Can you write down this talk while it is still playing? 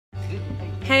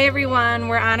Hey everyone,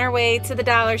 we're on our way to the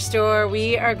dollar store.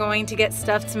 We are going to get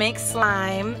stuff to make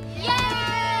slime. Yay!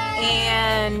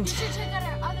 And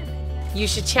you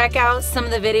should check out some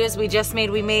of the videos we just made.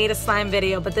 We made a slime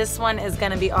video, but this one is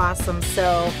gonna be awesome.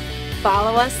 So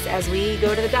follow us as we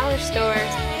go to the dollar store.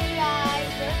 Hey guys,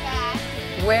 we're back.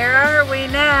 Where are we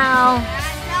now?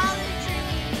 At Dollar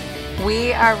Tree.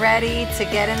 We are ready to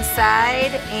get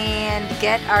inside and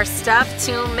get our stuff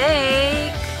to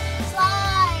make.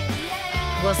 Slime!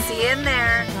 Yay! We'll see you in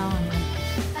there.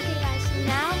 Okay guys, so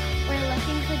now we're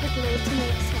looking for the glue to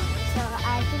make slime. So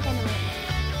I think I know what it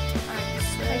is. Alright,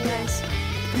 so guys.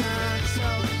 So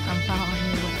I'm following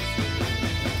you.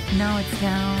 No, it's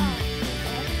down.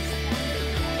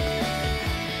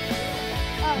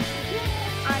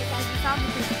 Alright guys, we found the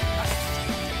glue.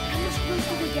 How much glue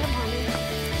did we get, honey?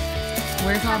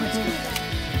 Where's all the glue?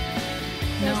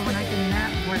 No, we're not getting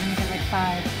that. We're gonna get like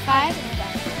 5. 5?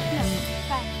 No,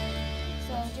 5.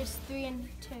 So just 3 and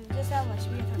 2. Just that much.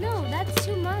 No, that's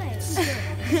too much.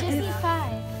 Just need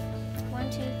 5. 1,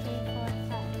 2, 3, 4,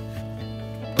 5.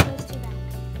 Okay, put those 2 back.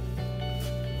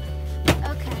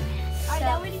 Okay. Alright,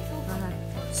 now we need to go.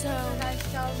 So,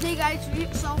 hey guys,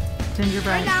 so Gingerbread.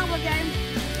 right now we're getting.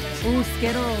 Ooh,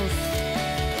 Skittles.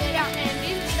 Yeah, and we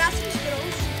got some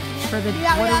Skittles. For the,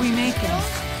 Yeah, what we are got we some making? Skittles.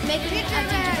 Making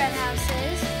gingerbread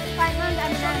houses. 500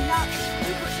 M&Ms.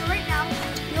 So right now,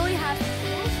 we only have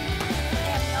Skittles.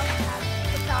 And we also have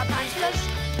the Sour Patch Kids.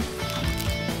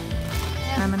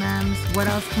 M&Ms. What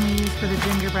else can we use for the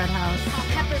gingerbread house?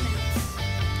 Peppermints.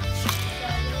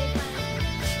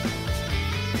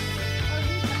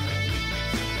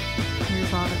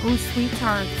 Here's all the, ooh, sweet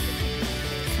tarts.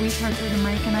 Sweet tarts with the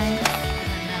Mike and I.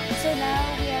 So now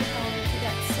we are going to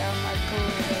get some glue.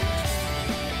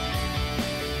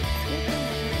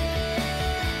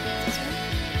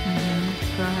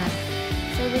 Go ahead.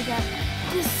 So we got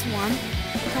this one.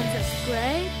 It comes with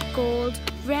gray, gold,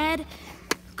 red,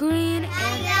 green,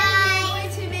 and we're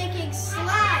going to be making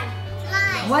slime.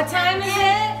 What time is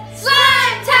it?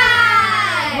 Slime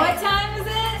time! What time is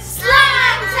it?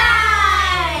 Slime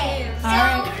time! All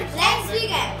right. Let's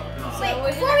begin. Wait,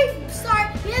 before we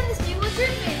start, we have this thing. What's your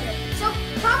favorite? So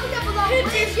comment down below.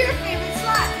 What is your favorite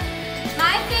slime?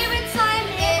 My favorite slime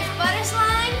is butter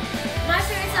slime. My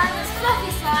favorite slime is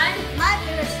fluffy slime. My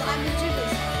favorite slime is jiggly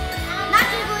slime. Not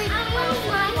jiggly.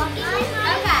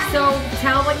 Okay. So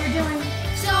tell what you're doing.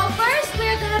 So first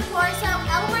we're gonna pour some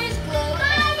Elmer's glue.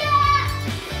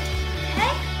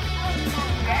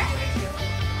 Okay.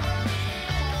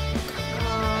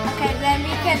 Okay, then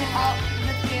we can all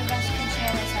the 3 of us can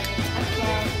share this.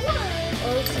 Okay.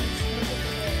 Oh,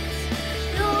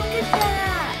 look at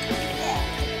that.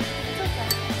 It's okay.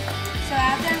 So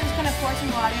after I'm just gonna pour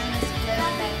some water in this glue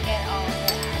and then get all of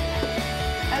it out.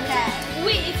 Okay.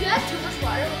 Wait, if you have too much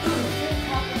water,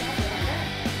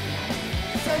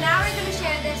 so now we're gonna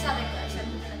share this other glue. So I'm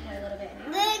just gonna put a little bit in.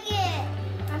 Look it.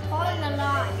 I'm pouring a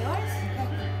lot. Yours?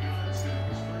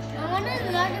 I want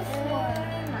another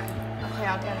 4. Okay,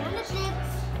 I'll get it.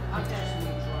 I'll get it.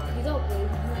 You got blue.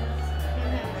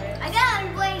 I got a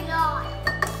blue dot.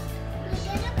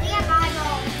 I got my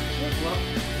dot.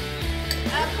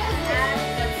 Okay.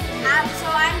 So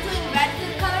I'm doing red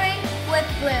food coloring with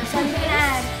blue. So I'm gonna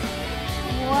add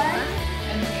 1,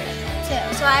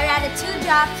 2. So I added 2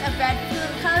 drops of red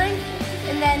food coloring,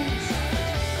 and then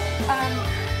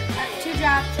 2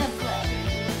 drops of blue.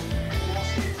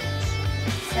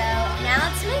 So now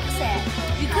let's mix it.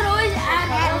 You could always add.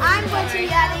 I'm going to be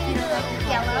adding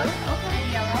yellow. Okay,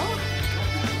 yellow.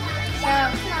 So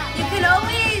you can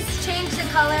always change the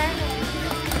color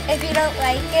if you don't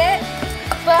like it,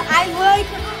 but I like.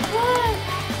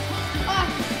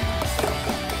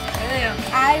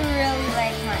 I really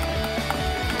like mine,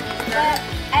 but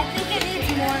I think it needs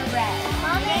more red. I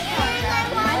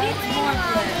need more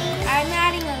blue. I'm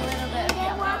adding a little bit of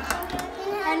yellow.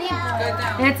 I need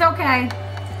blue. It's okay.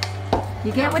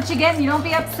 You get what you get and you don't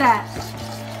be upset.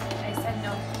 I said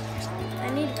no. I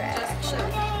need red,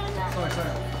 actually.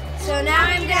 So now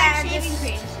I'm gonna add shaving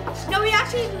cream. No, we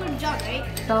actually would have done, right?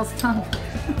 Bell's tongue.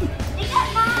 They got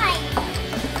mine.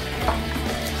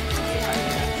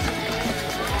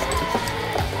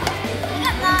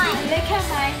 Look how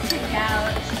mine turned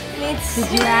out. Did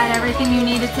you add everything you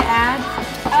needed to add?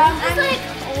 It's like,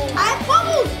 I have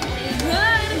bubbles.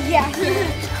 Good. Yeah.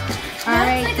 All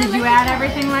right. Did you add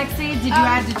everything, Lexi? Did you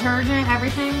add detergent,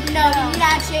 everything? No, we didn't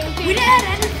add shaving cream. We didn't add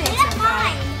anything. We didn't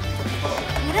mine.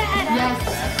 We didn't add anything.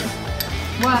 Yes.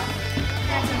 What?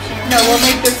 No, we'll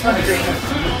make this one green.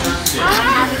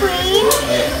 Green.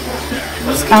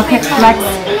 Okay, Lex.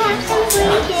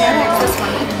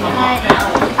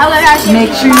 Make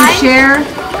Make sure you share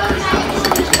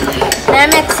And I'm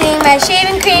mixing my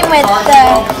shaving cream with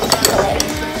the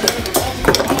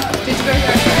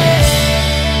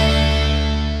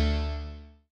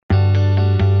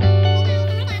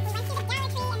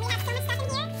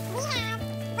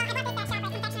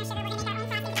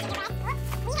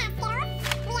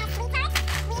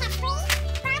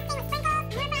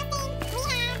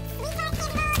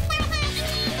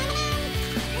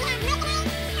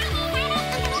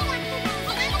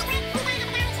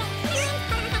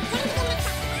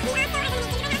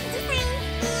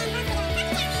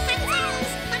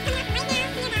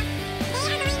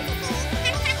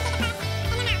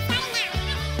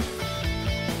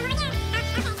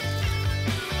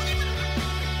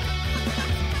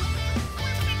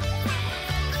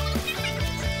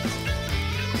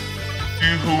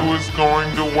who is going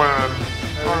to win.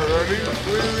 Alright, ready?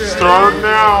 Start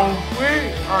now.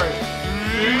 Wait. Alright.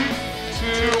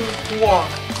 3, 2, 1.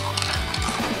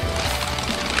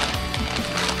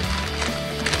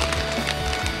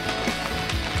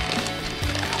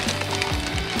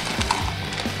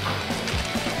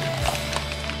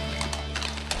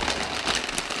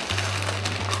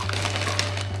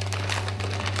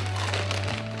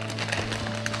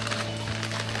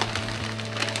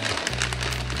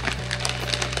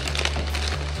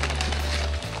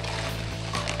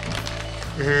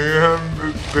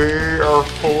 And they are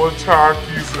full of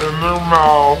Takis in their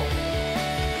mouth.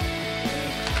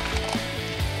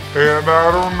 And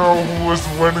I don't know who is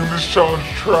winning this challenge.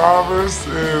 Travis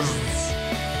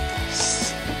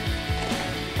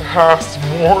has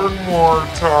more and more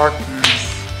Takis.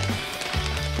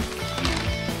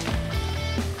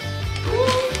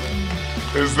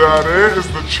 Is that it? Is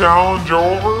the challenge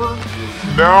over?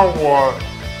 Now what?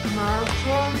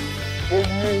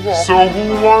 So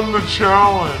who won the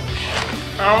challenge?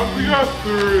 We got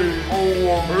 3.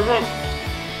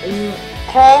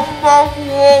 Comment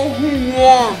below who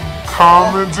won.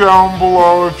 Comment down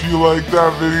below if you like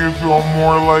that video, if you want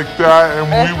more like that, and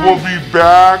we will be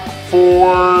back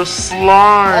for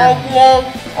slime.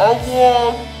 I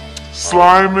won.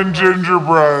 Slime and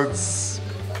gingerbreads.